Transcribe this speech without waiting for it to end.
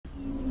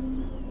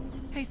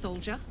Hey,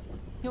 soldier.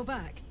 You're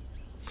back.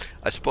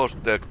 I suppose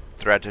the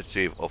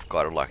tragedy of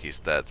Karlach is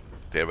that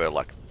there were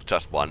like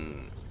just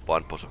one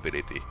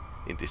possibility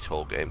in this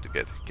whole game to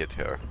get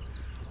her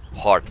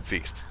heart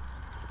fixed.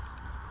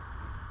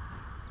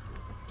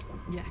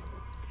 Yeah,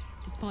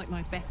 despite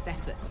my best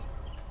efforts.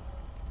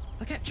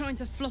 I kept trying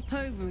to flop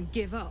over and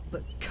give up,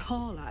 but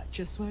Karlach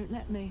just won't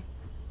let me.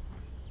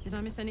 Did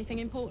I miss anything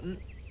important?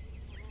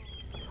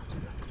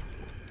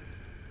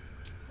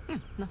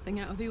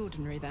 Nothing out of the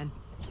ordinary then.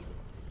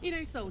 You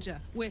know,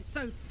 soldier, we're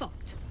so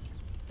fucked.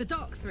 The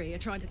Dark Three are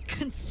trying to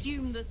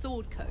consume the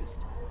Sword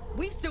Coast.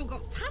 We've still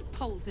got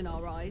tadpoles in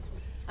our eyes,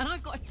 and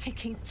I've got a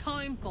ticking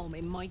time bomb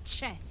in my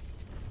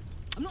chest.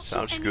 I'm not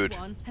sure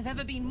anyone has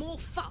ever been more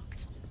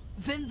fucked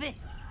than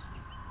this.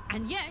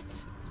 And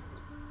yet,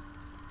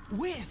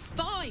 we're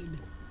fine.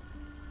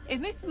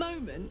 In this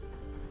moment,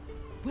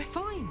 we're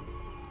fine.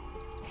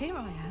 Here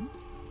I am.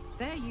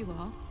 There you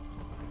are.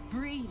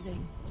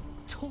 Breathing,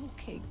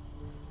 talking,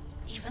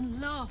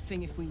 even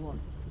laughing if we want.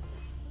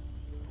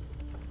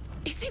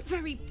 Is it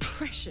very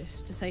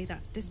precious to say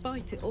that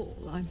despite it all,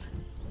 I'm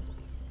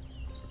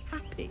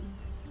happy?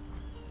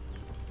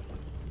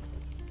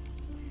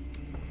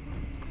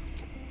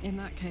 In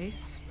that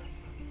case,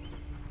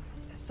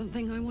 there's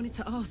something I wanted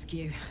to ask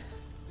you.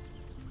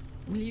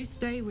 Will you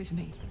stay with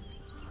me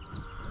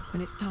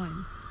when it's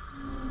time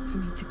for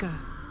me to go?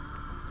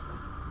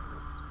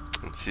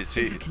 She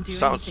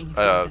sounds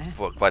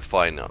quite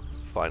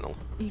final.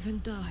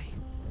 Even die.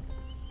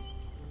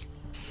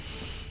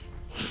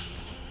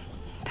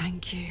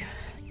 Thank you.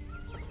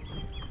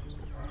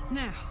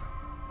 Now,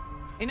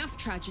 enough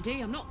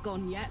tragedy. I'm not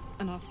gone yet,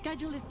 and our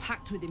schedule is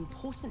packed with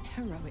important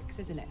heroics,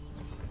 isn't it?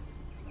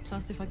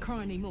 Plus, if I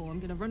cry anymore,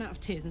 I'm gonna run out of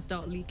tears and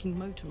start leaking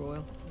motor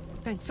oil.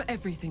 Thanks for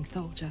everything,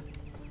 soldier.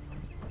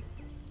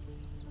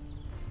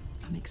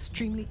 I'm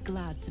extremely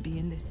glad to be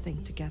in this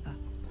thing together.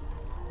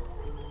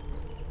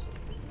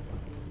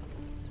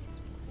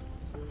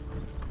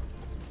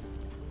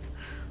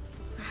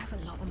 I have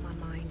a lot on my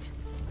mind.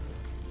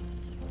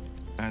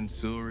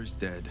 Ansur is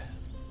dead.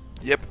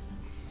 Yep.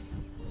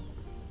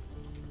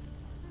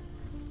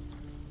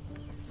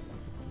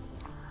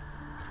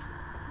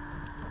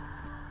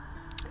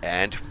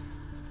 And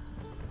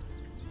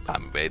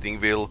I'm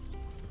waiting, Will.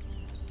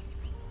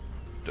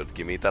 Don't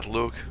give me that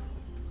look.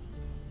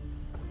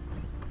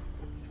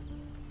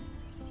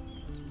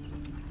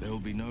 There'll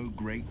be no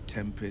great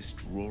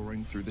tempest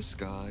roaring through the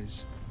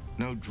skies,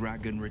 no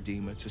dragon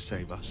redeemer to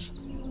save us.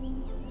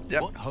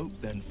 Yep. What hope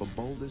then for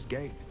Baldurs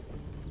Gate?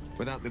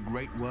 Without the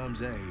great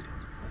worm's aid,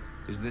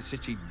 is the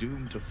city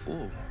doomed to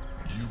fall?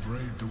 You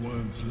braved the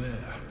worm's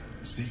lair,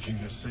 seeking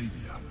a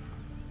savior.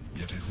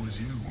 Yet it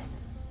was you,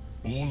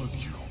 all of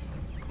you,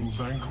 who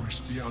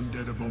vanquished the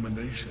undead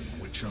abomination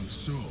which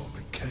Ansur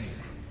became.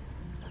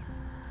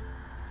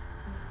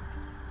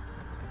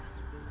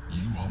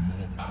 You are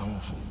more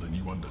powerful than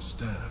you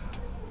understand.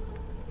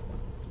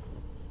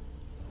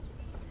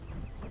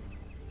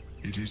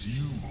 It is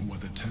you who are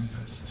the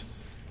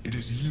Tempest. It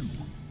is you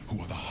who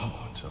are the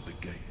heart of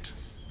the gate.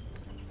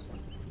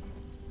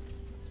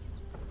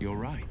 You're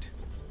right.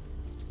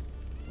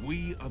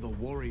 We are the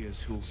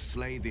warriors who'll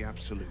slay the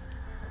Absolute.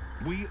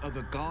 We are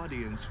the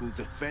guardians who'll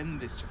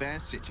defend this fair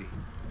city.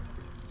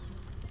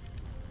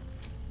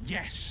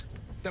 Yes,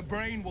 the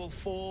brain will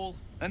fall,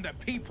 and the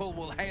people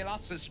will hail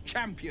us as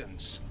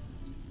champions.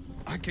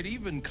 I could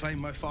even claim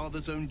my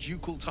father's own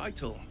ducal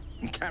title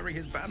and carry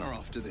his banner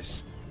after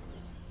this.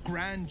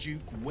 Grand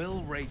Duke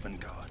Will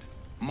Ravengard,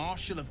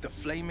 Marshal of the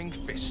Flaming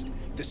Fist,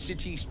 the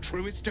city's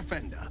truest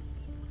defender.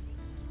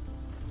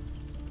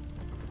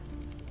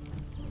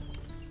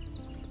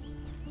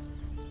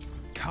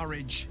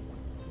 Courage,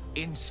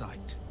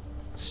 insight,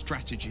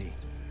 strategy,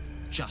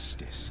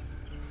 justice.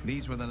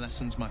 These were the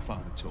lessons my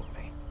father taught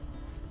me.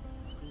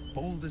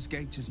 Baldurs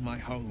Gate is my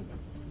home,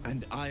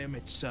 and I am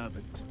its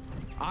servant.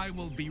 I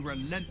will be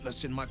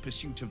relentless in my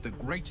pursuit of the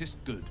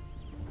greatest good.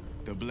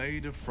 The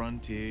Blade of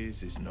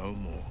Frontiers is no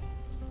more.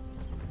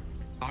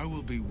 I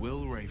will be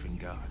Will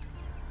Ravengard,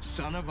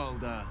 son of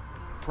Ulder,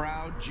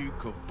 proud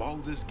Duke of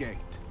Baldurs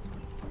Gate.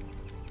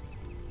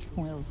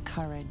 Will's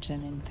courage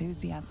and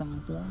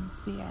enthusiasm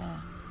warms the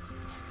air.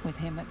 With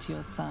him at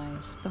your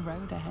side, the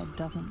road ahead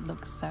doesn't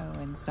look so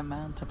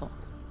insurmountable.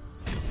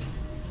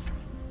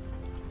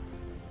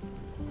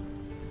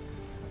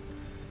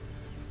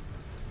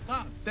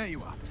 Ah, there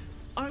you are.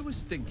 I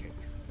was thinking,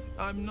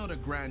 I'm not a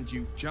Grand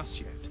Duke just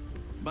yet,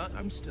 but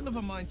I'm still of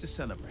a mind to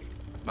celebrate.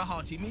 A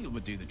hearty meal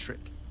would do the trick.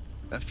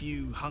 A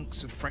few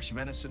hunks of fresh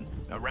venison,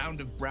 a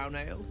round of brown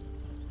ale.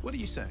 What do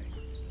you say?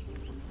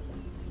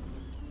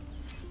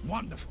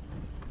 Wonderful.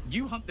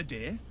 You hunt the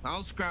deer,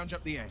 I'll scrounge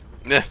up the ale.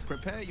 Yeah.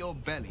 Prepare your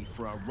belly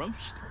for a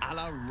roast a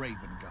la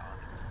Ravengard.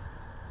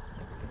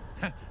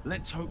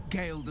 Let's hope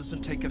Gale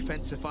doesn't take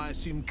offense if I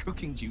assume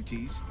cooking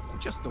duties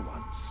just the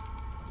once.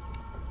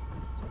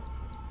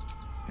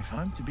 If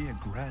I'm to be a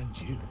Grand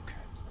Duke,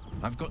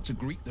 I've got to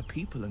greet the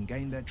people and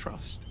gain their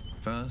trust.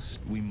 First,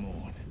 we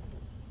mourn.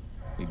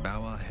 We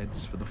bow our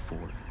heads for the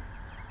fallen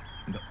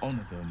and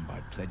honor them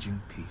by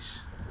pledging peace.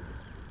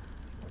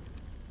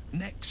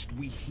 Next,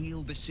 we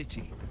heal the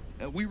city.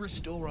 We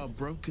restore our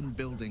broken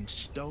buildings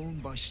stone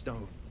by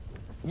stone.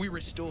 We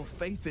restore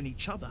faith in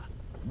each other,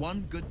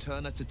 one good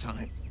turn at a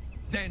time.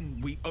 Then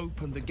we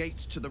open the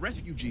gates to the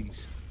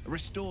refugees,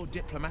 restore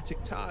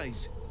diplomatic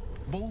ties.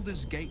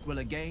 Baldurs Gate will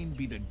again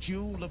be the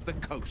jewel of the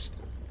coast.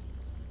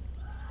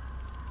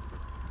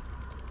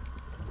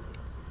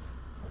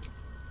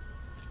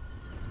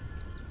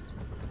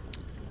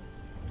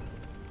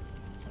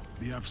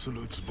 The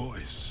Absolute's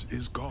voice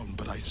is gone,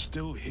 but I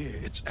still hear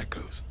its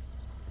echoes.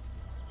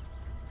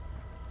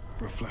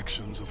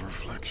 Reflections of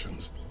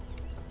reflections.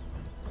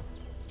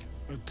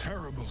 A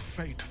terrible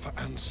fate for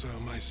Ansur,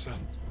 my son.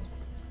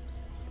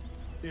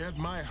 Yet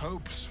my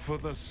hopes for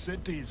the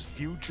city's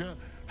future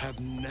have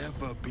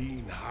never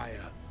been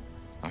higher.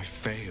 I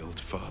failed,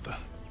 Father.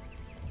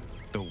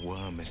 The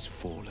worm is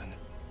fallen.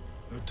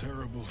 A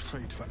terrible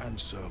fate for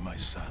Ansur, my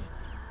son.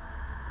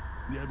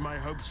 Yet my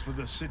hopes for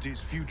the city's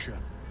future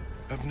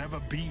have never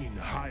been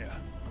higher.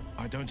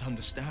 I don't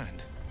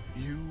understand.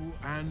 You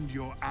and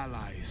your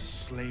allies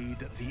slayed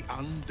the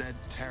undead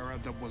terror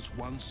that was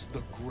once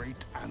the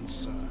great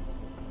Ansur.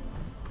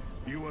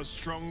 You are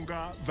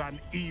stronger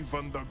than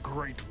even the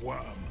great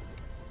worm.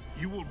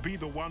 You will be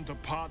the one to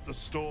part the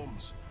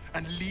storms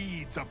and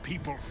lead the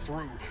people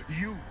through.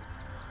 You,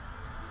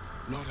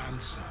 not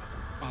Ansur,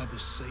 are the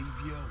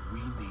savior we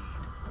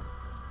need.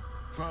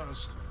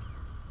 First,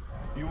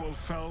 you will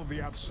fell the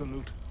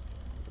Absolute.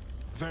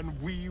 Then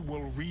we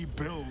will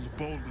rebuild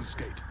Baldurs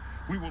Gate.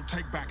 We will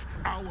take back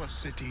our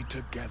city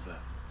together.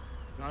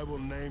 I will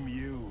name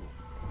you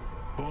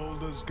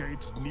Baldurs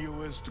Gate's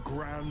newest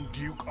Grand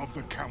Duke of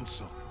the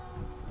Council.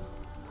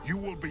 You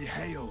will be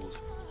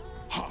hailed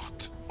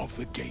Heart of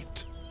the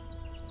Gate.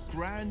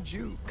 Grand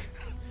Duke.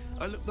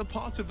 I look the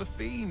part of a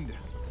fiend.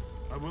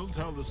 I will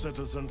tell the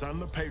citizens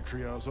and the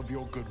patriarchs of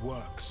your good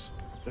works.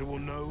 They will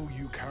know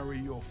you carry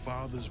your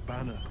father's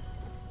banner.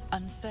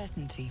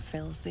 Uncertainty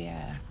fills the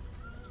air.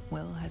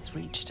 Will has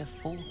reached a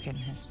fork in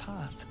his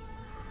path.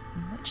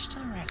 In which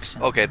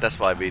direction? Okay, that's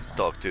why we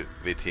talked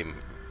with him.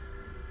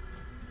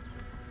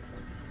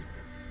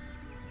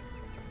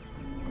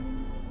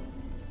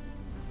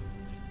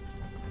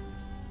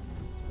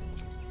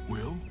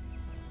 Will?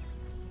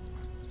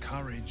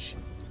 Courage,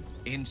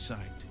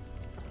 insight,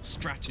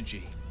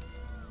 strategy,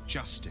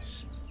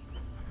 justice.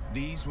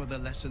 These were the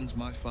lessons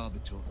my father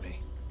taught me.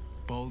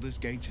 Baldur's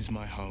Gate is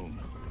my home,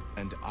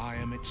 and I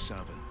am its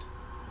servant.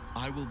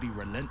 I will be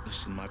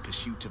relentless in my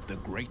pursuit of the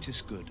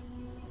greatest good.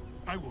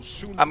 I will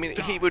soon I mean,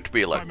 die he would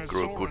be like by a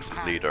good Mazora's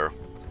hand. leader.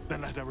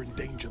 Then let her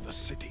endanger the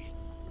city.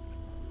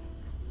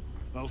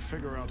 I'll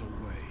figure out a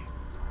way.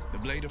 The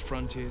Blade of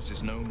Frontiers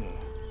is no more.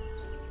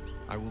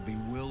 I will be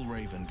Will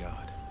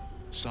Ravengard,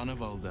 son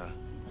of Ulder,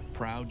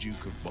 proud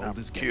Duke of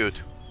Baldur's Gate.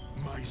 Cute.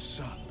 My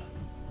son.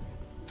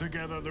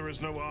 Together there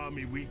is no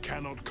army we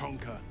cannot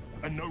conquer,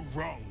 and no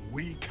wrong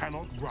we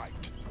cannot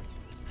right.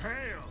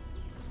 Hail,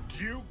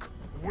 Duke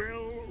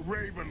Will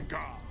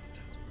Ravengard.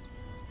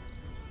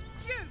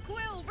 Duke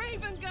Will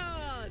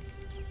Ravengard!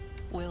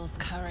 Will's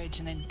courage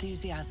and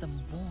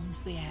enthusiasm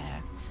warms the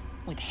air.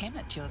 With him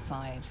at your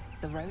side,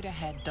 the road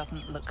ahead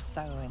doesn't look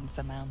so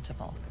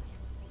insurmountable.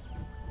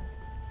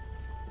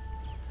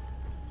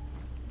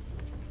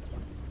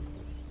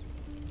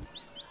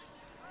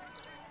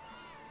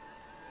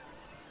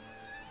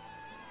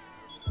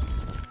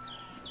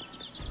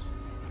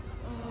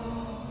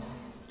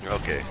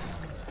 Okay.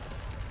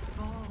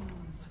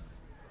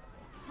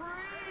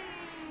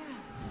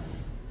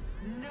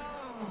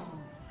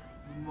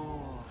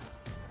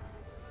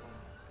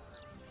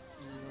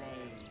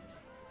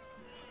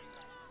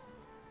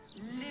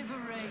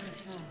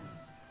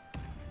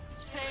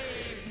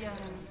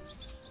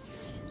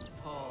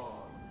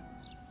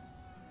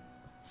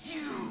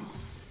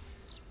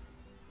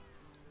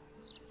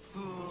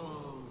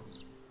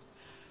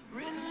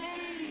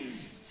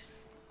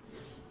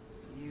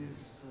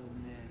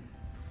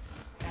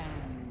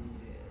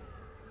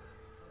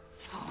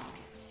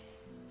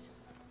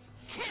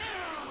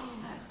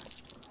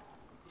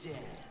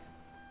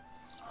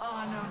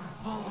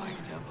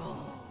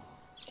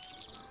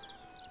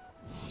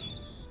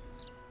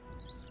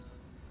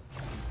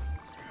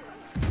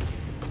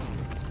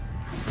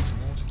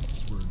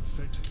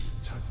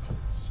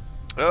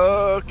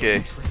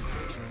 Okay.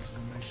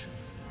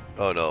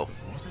 Oh no.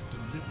 Was it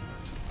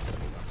deliberate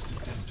or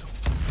accidental?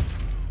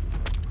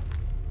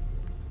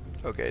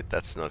 Okay,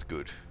 that's not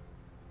good.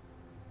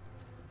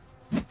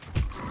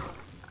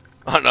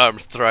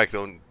 Unarmed strike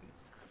on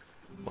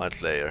my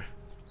player.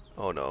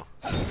 Oh no.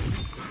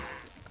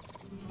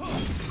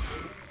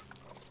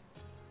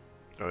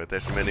 Okay,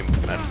 there's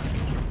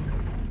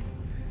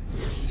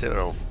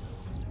several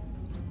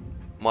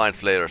mind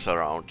flayers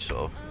around,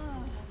 so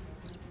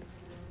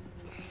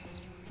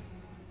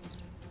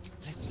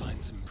Let's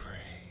find some prey.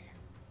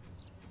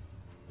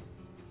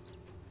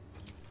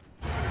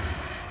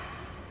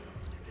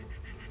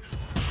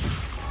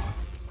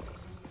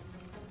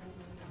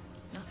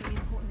 Nothing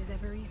important is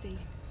ever easy.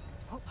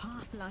 What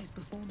path lies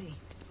before me?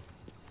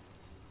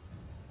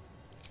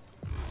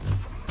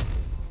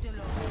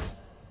 Delon.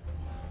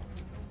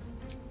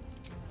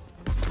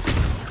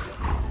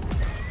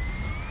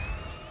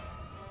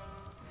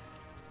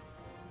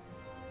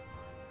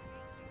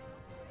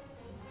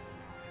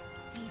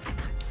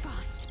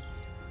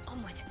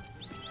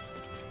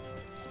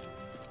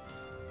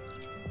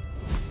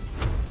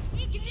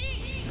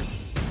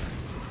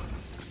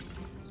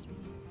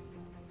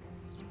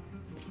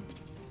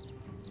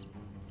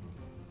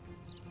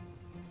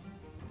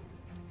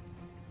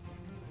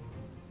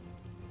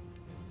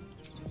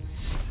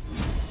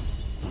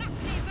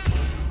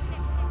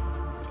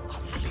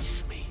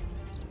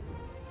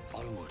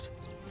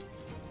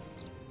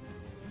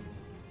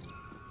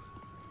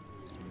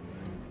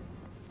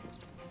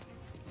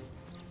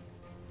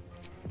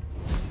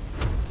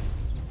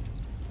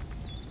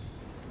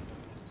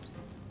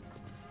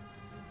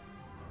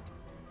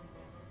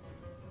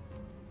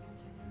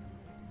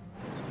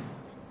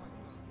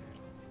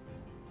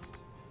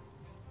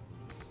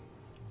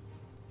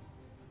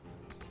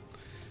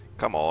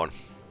 Come on.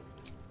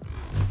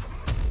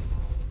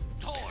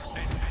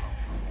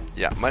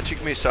 Yeah,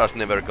 magic missiles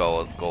never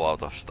go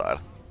out of style.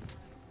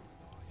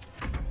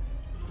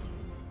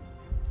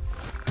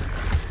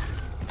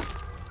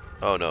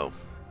 Oh no.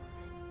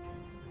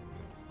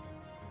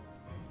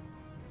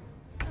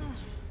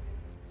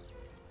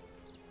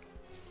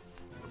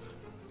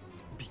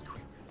 Be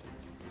quick.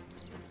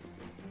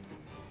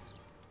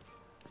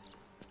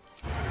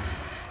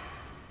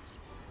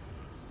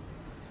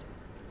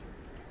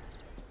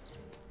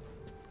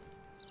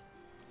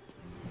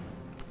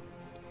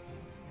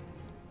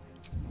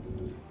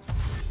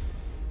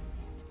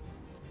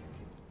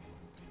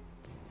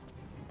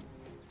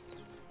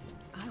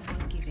 I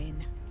won't give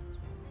in.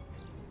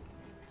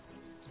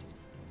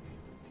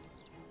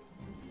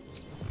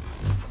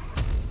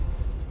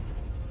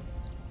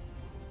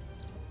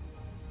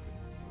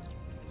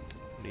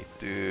 Need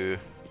to...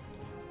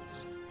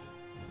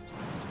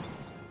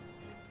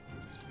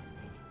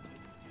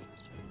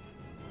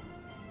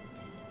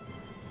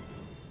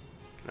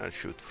 Can I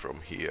shoot from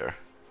here?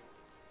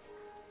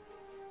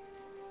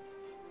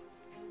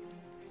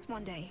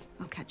 One day,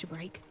 I'll catch a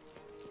break.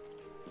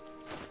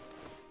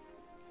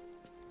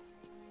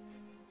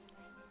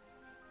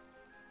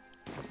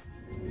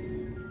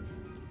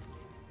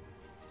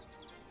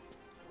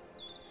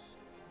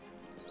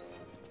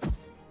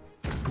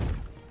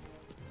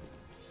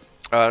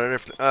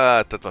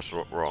 That was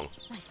wrong.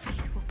 My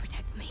faith will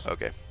protect me.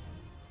 Okay.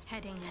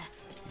 Heading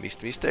there.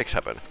 Mistakes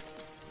happen.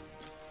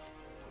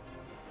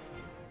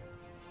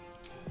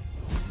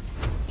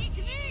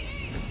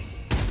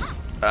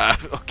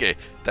 Okay,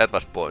 that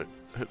was point.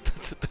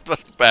 That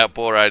was bad,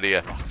 poor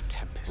idea. Rough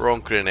tempest. Wrong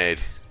grenade.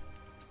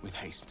 With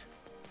haste.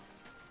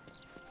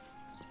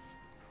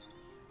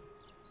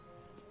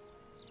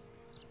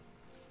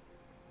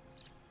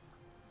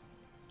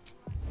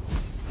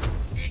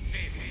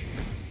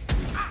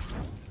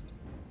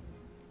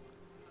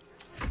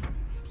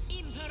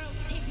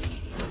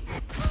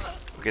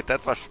 Okay,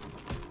 that was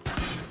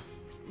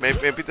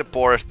maybe the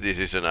poorest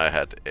decision I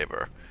had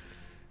ever.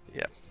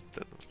 Yeah.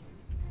 That...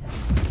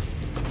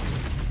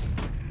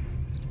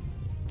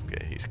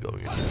 Okay, he's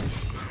going in.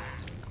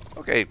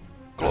 Okay,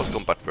 close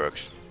combat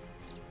works.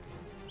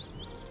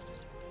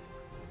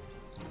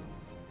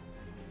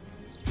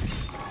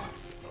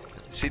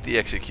 City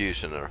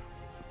Executioner.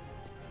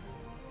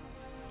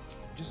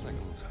 Just like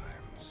old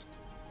times.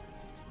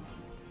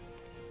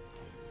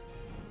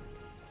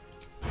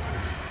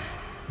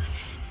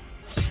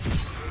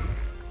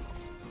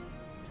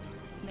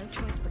 No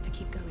choice but to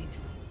keep going.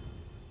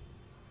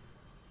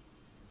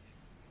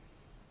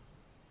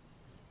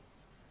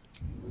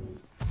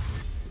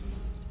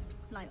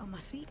 Light on my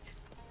feet.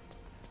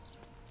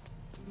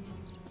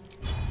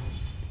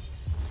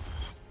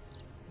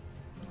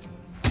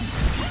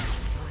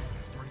 Spring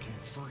is breaking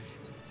free.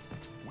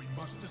 We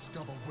must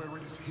discover where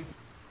it is hidden.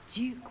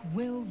 Duke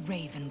Will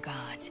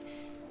Ravengard,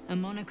 a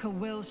Monica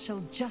Will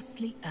shall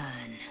justly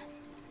earn.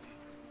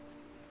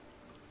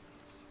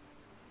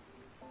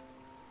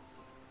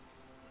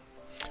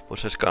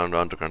 What's his kind of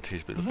underground?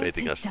 He's been Voss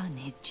waiting has us. done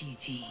his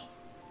duty.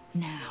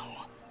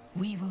 Now,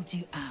 we will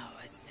do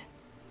ours.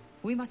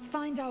 We must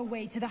find our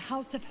way to the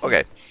House of Hope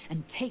Okay.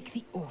 and take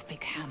the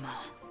Orphic Hammer.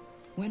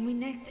 When we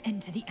next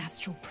enter the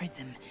Astral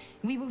Prism,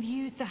 we will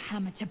use the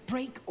hammer to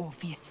break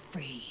Orpheus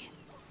free.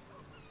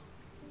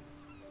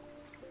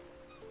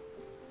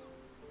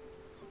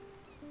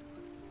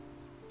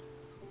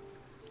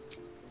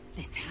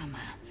 This hammer,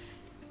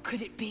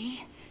 could it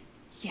be?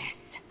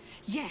 Yes,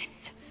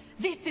 yes!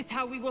 This is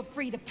how we will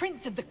free the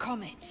Prince of the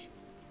Comet!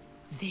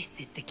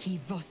 This is the key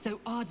Voss so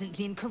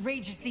ardently and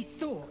courageously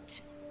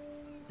sought.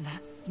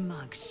 That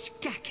smug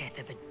shkaketh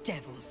of a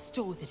devil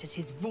stores it at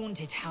his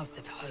vaunted House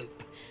of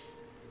Hope.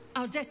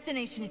 Our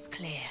destination is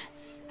clear,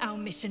 our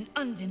mission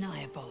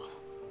undeniable.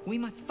 We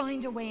must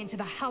find a way into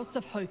the House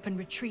of Hope and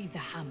retrieve the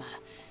hammer.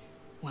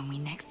 When we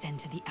next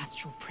enter the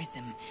Astral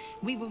Prism,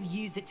 we will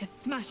use it to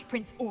smash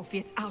Prince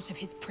Orpheus out of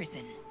his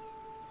prison.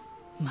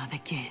 Mother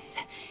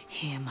Gith,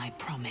 hear my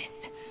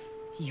promise.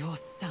 Your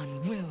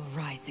son will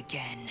rise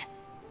again.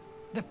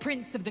 The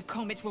Prince of the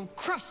Comet will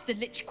crush the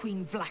Lich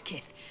Queen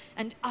Vlaakith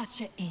and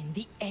usher in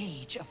the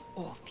Age of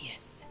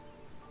Orpheus.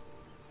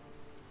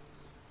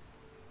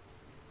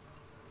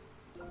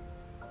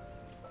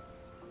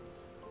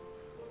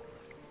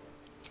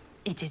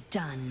 It is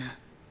done.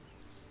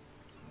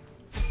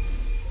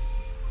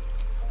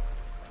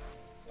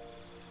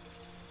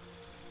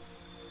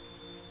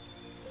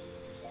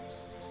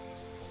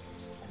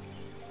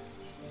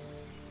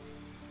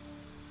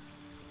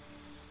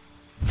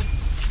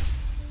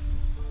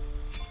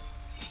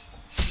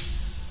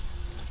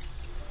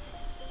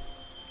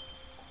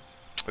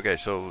 Okay,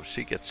 so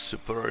she gets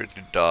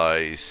superiority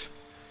dice.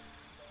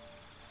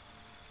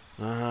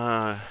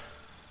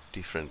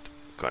 Different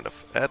kind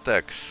of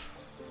attacks.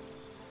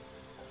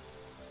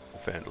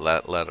 And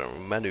ladder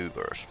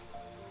maneuvers.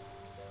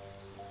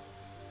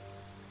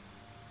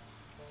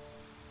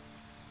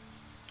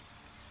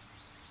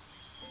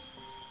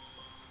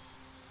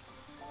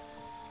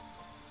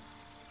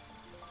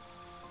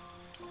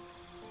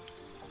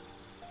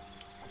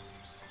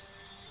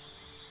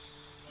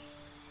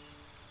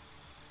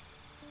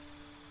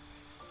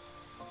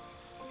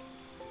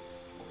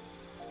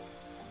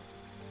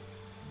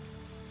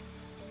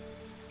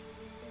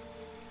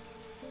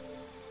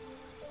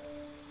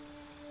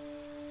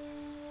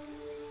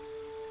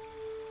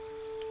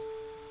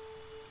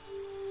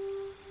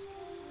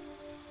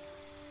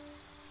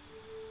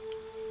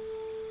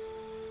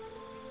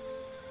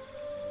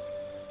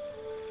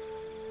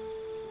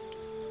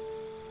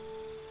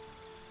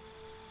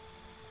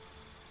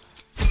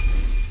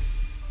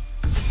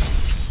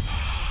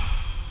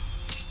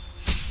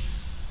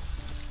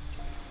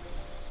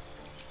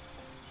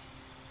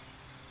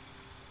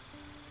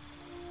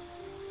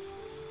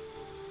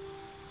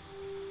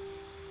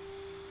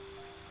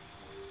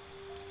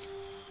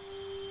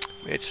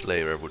 Mage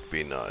Slayer would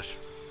be nice.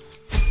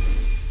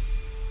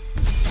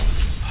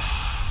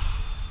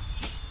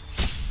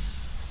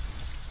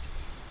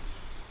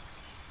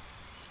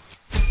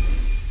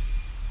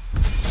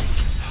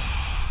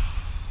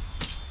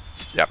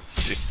 Yeah,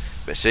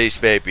 this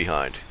says way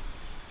behind.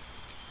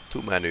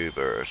 2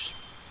 maneuvers.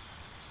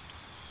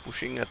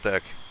 Pushing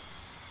attack.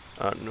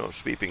 No,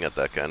 sweeping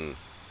attack and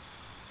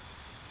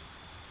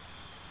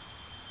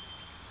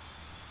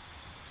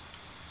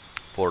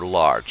for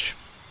large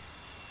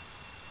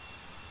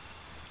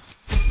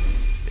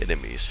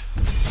enemies.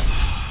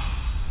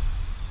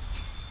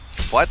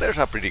 Fighters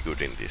are pretty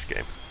good in this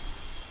game.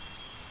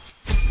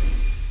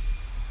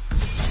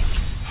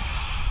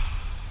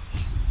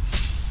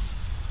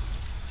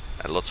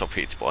 And lots of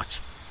hit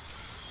points.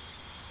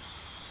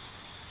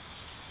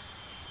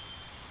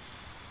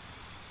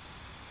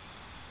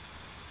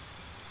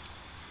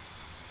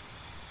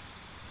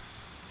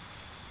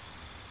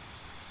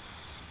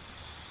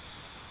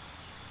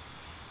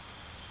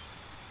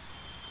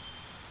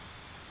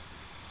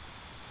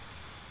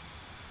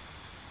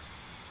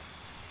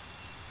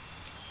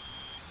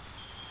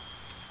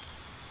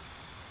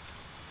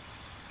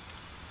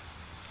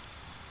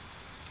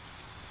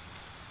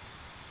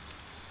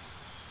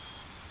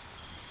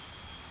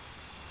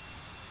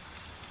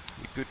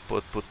 We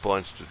could put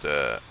points to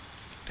the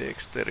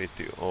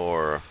dexterity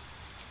or...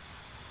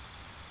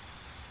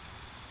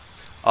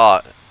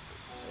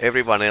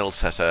 everyone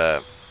else has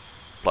a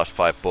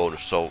 +5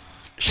 bonus, so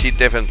she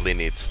definitely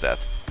needs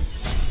that.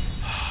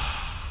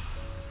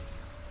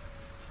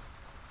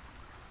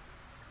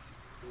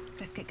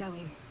 Let's get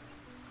going.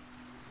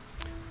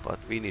 But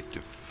we need to...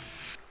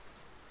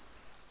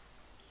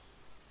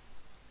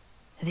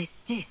 This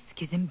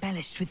disc is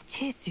embellished with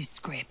Tirsu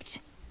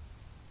script.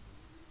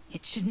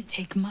 It shouldn't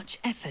take much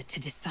effort to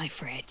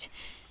decipher it.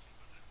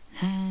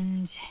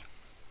 And...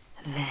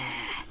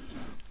 there.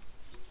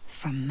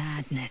 From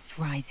madness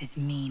rises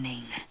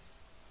meaning.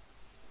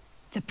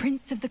 The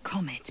Prince of the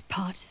Comet,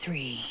 Part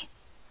 3.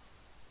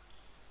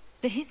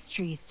 The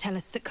histories tell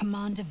us that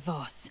Commander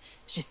Voss,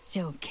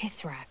 Gestil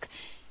Kithrak,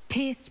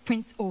 pierced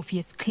Prince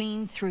Orpheus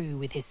clean through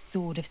with his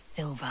sword of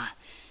silver.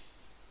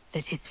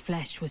 That his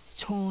flesh was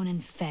torn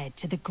and fed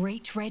to the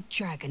great red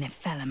dragon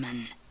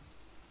Ephelemon.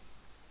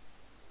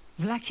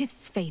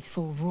 Vlaakith's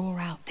faithful roar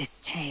out this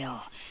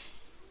tale,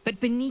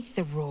 but beneath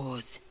the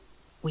roars,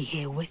 we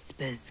hear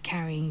whispers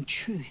carrying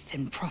truth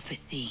and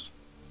prophecy.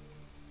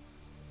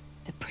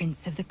 The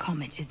Prince of the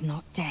Comet is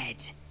not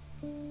dead.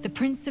 The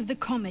Prince of the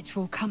Comet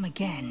will come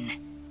again.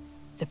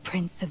 The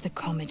Prince of the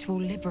Comet will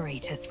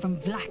liberate us from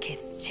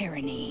Vlaakith's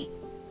tyranny.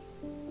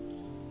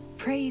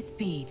 Praise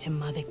be to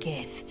Mother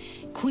Gith,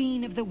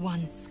 Queen of the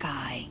One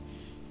Sky.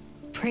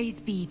 Praise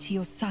be to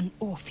your son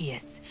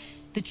Orpheus,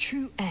 the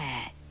true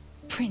heir,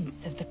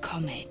 Prince of the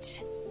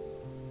Comet.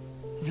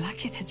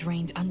 Vlaakith has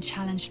reigned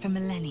unchallenged for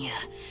millennia.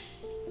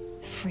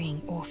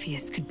 Freeing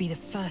Orpheus could be the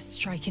first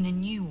strike in a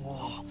new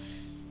war,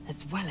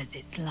 as well as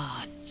its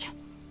last.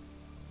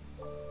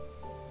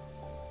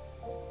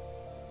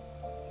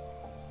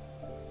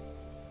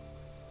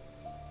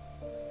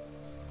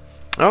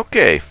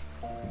 Okay,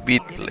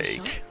 Beat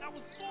Lake.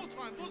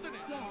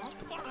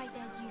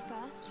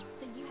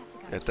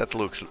 Yeah, that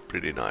looks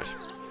pretty nice.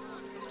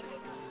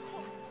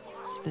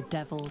 The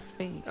Devil's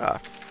Feet. Ah,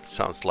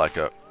 sounds like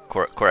a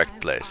correct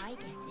place.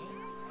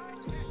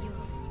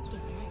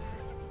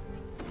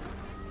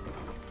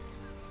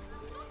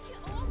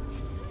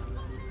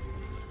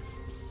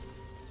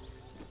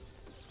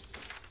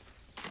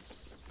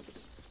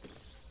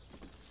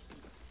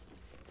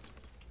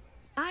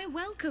 I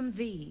welcome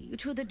thee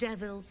to the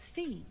Devil's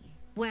Fee,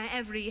 where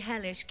every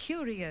hellish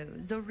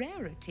curio's a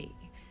rarity.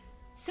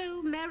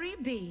 So merry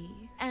be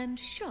and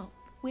shop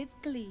with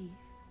glee.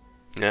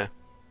 Yeah.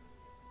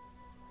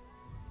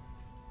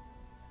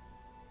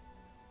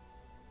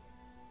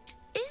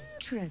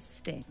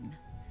 Interesting.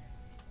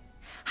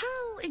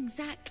 How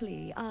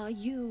exactly are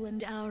you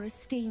and our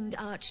esteemed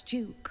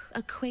Archduke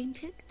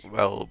acquainted?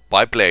 Well,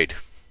 by blade.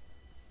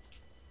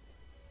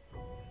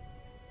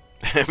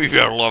 If we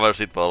are lovers,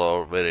 it will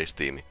all very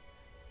steamy.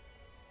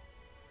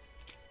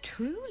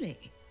 Truly?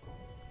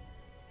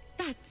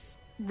 That's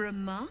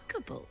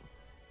remarkable.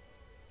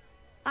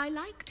 I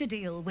like to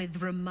deal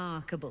with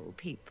remarkable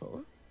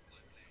people.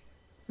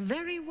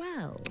 Very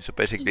well. So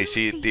basically You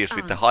she seek deals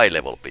with the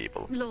high-level answers.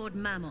 people. Lord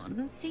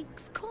Mammon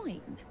seeks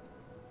coin.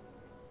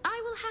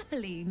 I will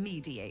happily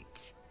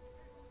mediate.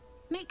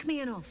 Make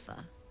me an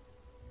offer.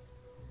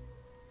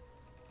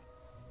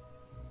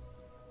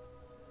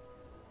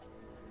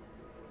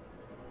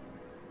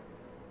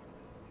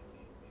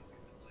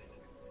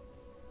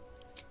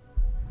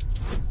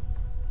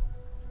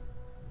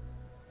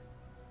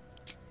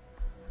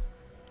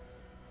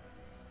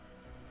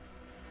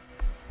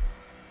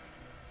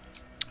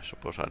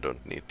 Suppose I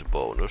don't need the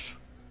bonus.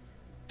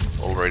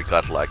 Already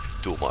got like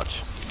too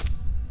much.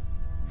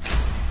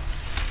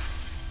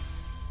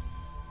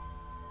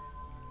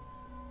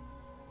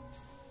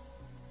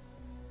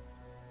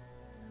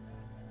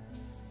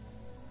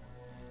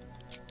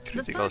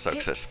 Critical The first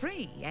success. hit's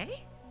free, eh?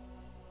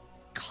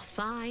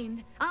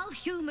 Fine, I'll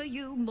humor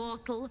you,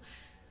 mortal.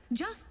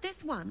 Just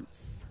this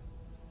once.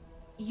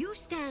 You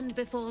stand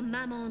before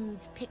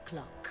Mammon's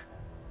picklock,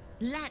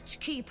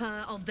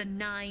 latchkeeper of the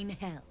 9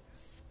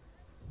 hells.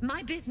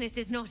 My business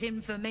is not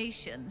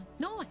information,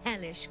 nor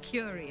hellish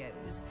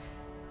curios.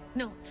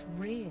 Not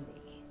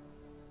really.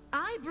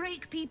 I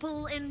break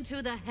people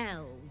into the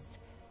hells.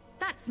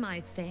 That's my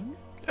thing.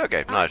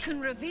 Okay, nice. I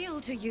can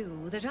reveal to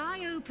you that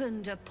I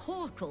opened a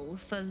portal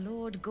for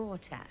Lord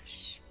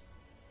Gortash.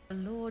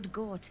 Lord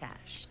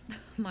Gortash.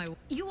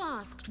 You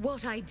asked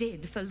what I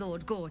did for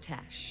Lord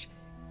Gortash.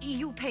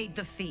 You paid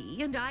the fee,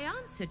 and I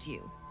answered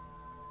you.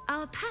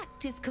 Our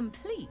pact is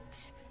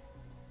complete.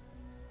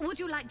 Would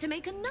you like to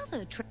make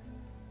another trip?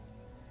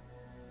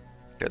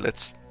 Okay,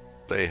 let's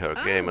play her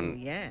game and...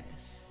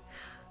 yes.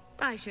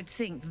 I should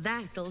think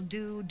that'll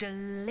do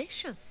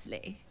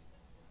deliciously.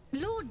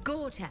 Lord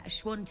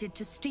Gortash wanted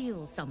to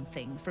steal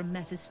something from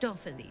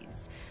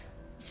Mephistopheles,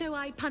 so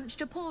I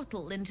punched a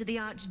portal into the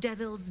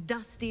Archdevil's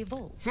dusty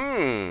vault.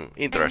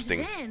 Interesting.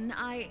 And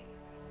then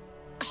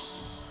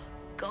oh,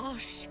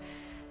 gosh.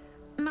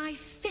 My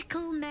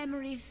fickle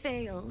memory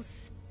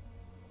fails.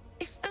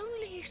 If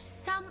only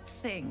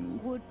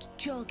something would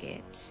jog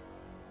it.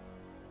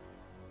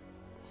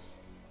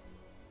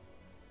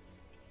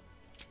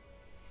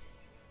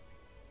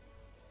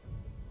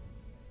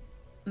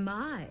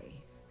 My,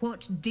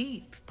 what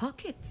deep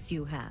pockets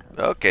you have.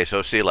 Okay,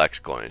 so she likes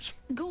coins.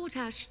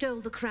 Gortash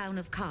stole the crown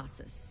of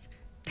Carsus,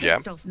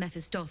 pissed off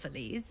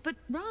Mephistopheles, but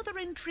rather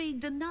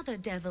intrigued another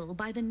devil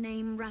by the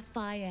name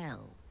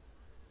Raphael.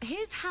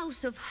 His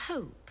House of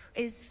Hope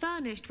is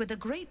furnished with a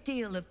great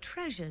deal of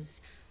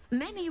treasures,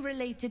 many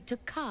related to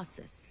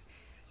Carsus.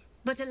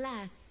 But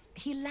alas,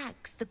 he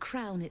lacks the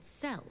crown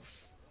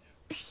itself.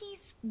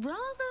 He's rather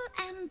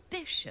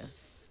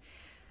ambitious.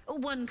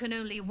 One can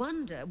only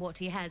wonder what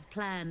he has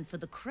planned for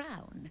the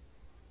crown.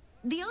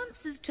 The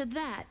answers to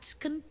that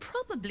can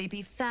probably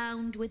be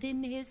found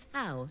within his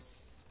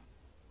house.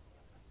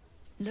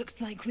 Looks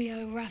like we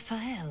owe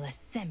Raphael a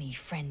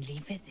semi-friendly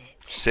visit.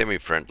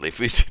 Semi-friendly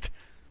visit.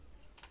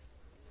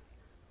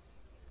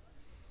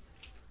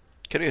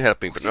 Can you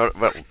help me? No,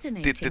 well, this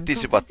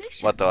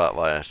is what I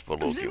was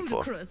looking for.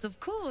 Ludicrous, of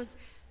course,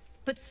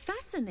 but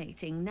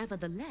fascinating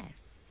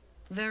nevertheless.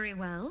 Very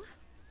well.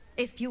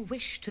 If you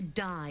wish to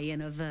die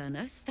in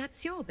Avernus,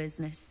 that's your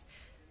business.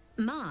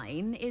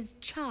 Mine is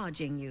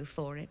charging you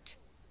for it.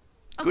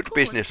 Good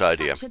business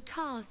idea. Such a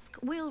task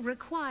will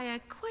require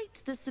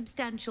quite the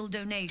substantial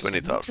donation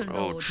 20,000. to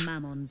Lord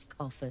Mammon's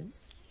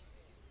coffers.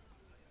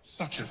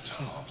 Such a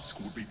task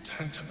would be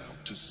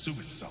tantamount to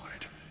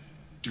suicide.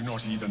 Do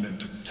not even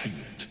entertain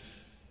it.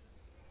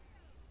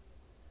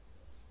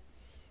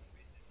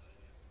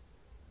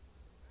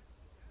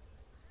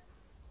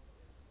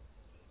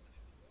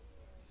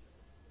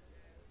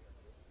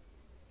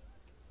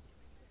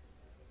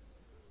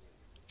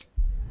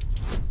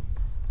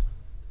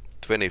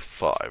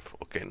 $25.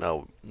 Okay,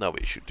 now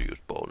we should use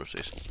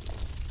bonuses.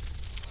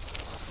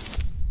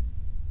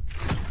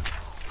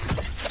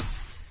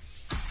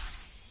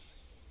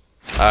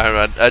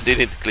 I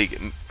didn't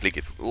click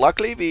it.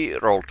 Luckily we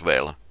rolled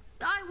well.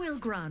 I will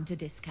grant a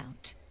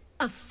discount.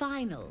 A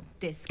final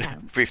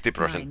discount.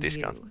 50%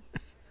 discount.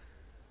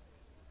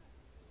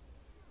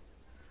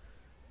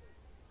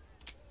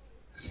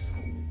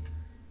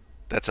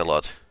 That's a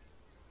lot.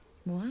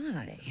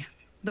 Why?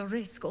 The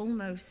risk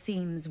almost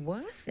seems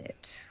worth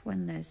it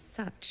when there's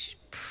such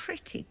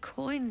pretty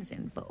coins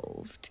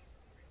involved.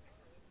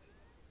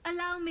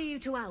 Allow me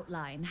to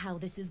outline how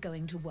this is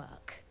going to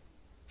work.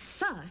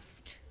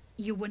 First,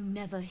 you were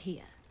never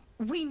here.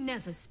 We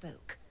never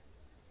spoke.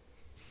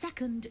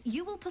 Second,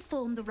 you will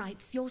perform the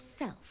rites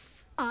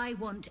yourself. I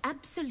want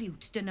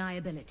absolute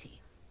deniability.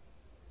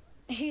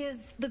 Here's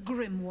the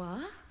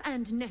grimoire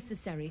and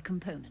necessary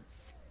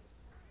components.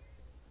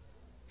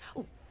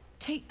 Oh,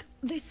 take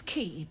this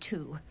key,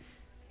 too.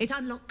 It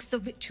unlocks the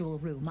ritual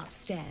room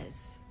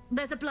upstairs.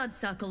 There's a blood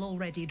circle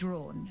already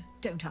drawn.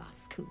 Don't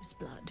ask whose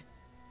blood.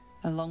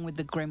 Along with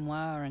the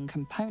grimoire and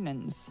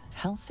components,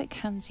 Helsik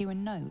hands you a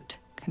note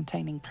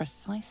containing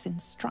precise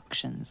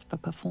instructions for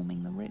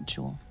performing the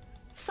ritual.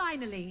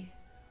 Finally,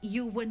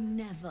 you were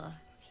never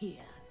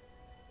here.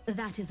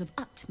 That is of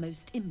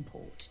utmost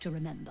import to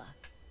remember.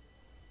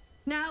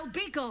 Now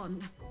be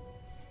gone!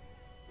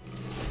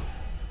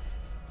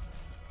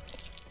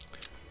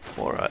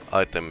 More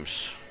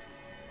items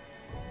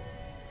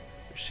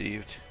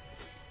received.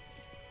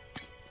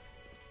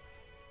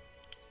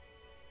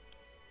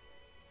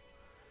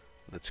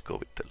 Let's go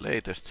with the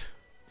latest.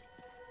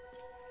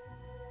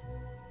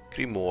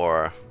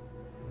 Grimoire.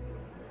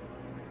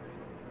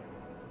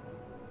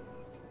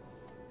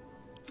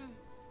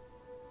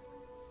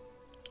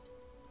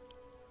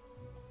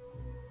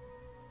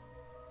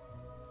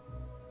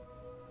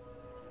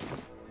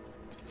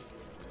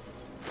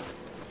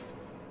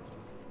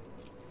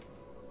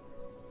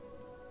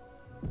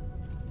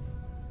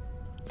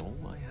 Oh,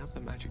 I have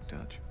the magic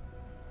touch.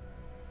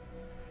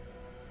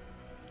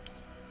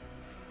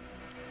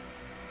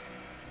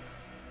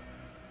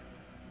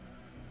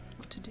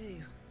 What to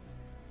do?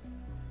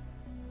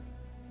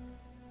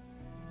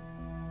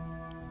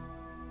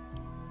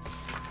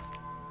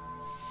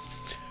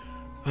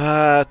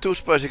 Two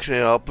spacings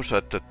in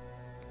opposite that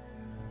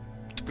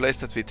to place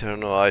that with her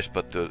no eyes,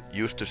 but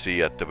used to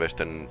see at the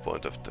western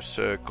point of the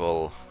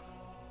circle.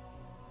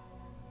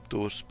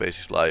 Two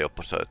spaces lie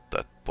opposite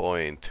that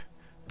point.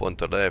 Point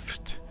to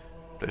left,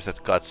 place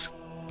that cuts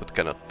but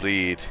cannot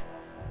bleed.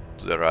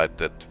 To the right,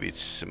 that which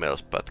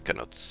smells but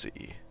cannot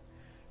see.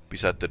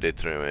 Beside the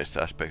determined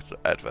aspect of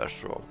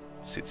adverse roll,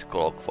 sits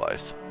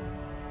clockwise.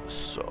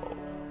 So.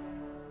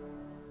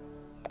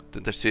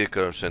 Then the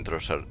circle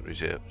centers are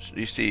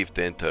receive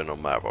the internal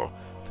marble,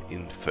 the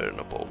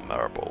infernal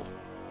marble.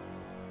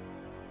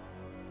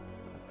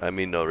 I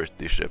mean, no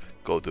this rep,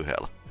 go to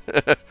hell.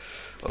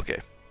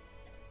 Okay.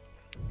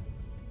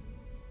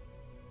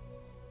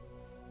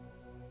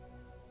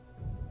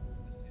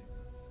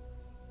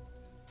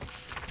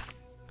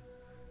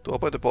 To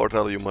open the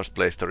portal, you must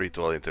place the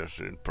ritual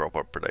intention in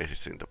proper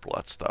places in the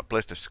bloodstar.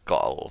 Place the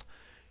skull,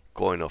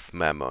 coin of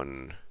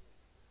mammon,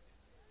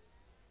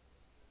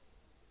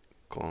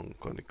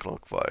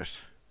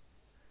 clockwise,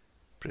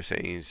 place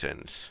the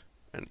incense,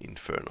 and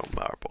infernal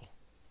marble.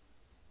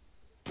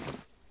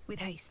 With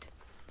haste.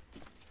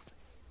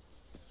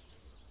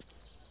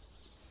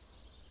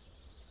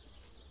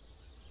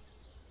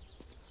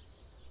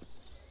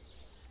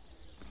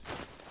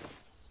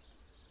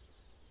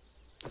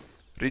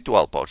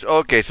 Ritual pouch.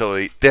 Okay,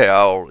 so they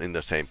are all in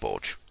the same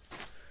pouch.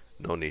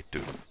 No need to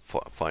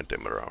find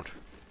them around.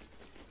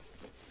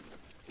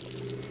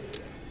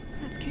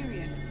 That's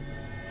curious.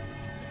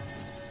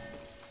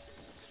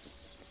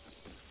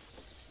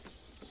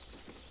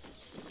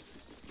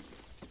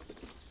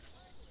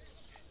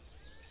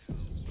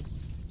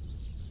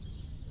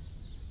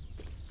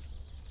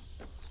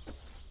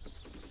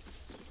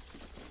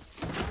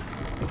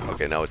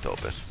 Okay, now it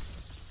opens.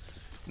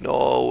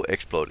 No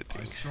exploded I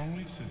things.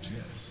 strongly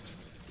suggest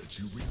that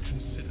you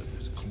reconsider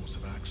this course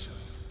of action.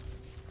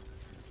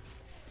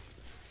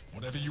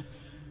 Whatever you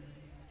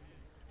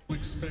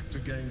expect to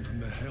gain from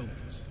the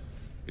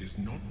Hells is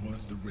not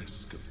worth the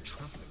risk of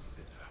traveling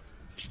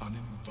there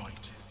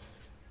uninvited.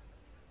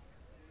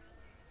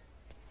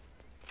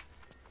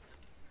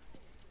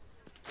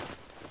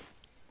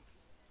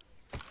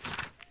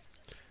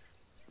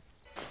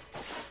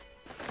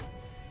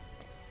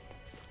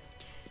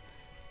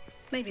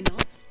 Maybe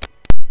not.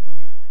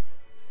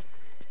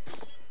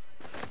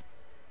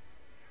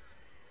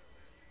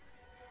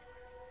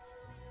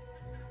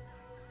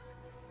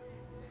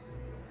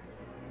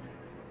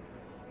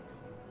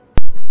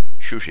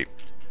 Sushi.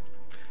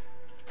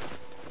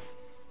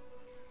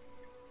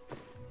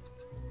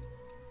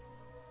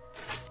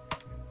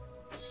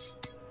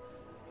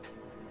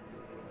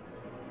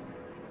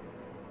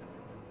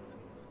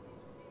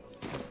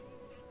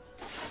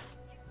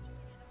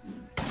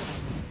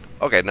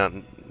 Okay,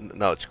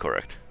 now it's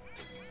correct.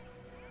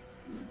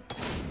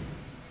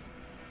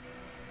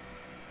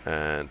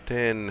 And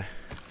then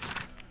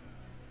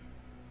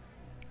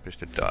there's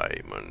the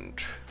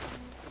diamond.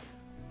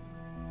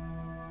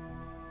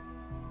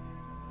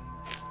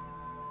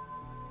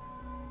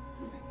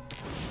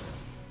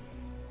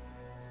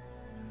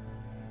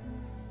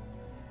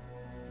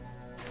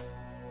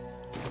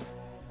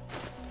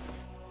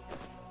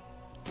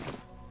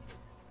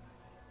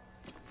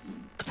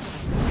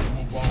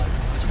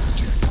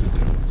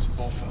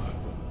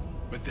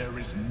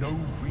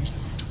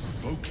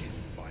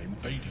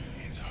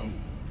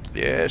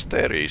 Yes,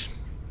 there is.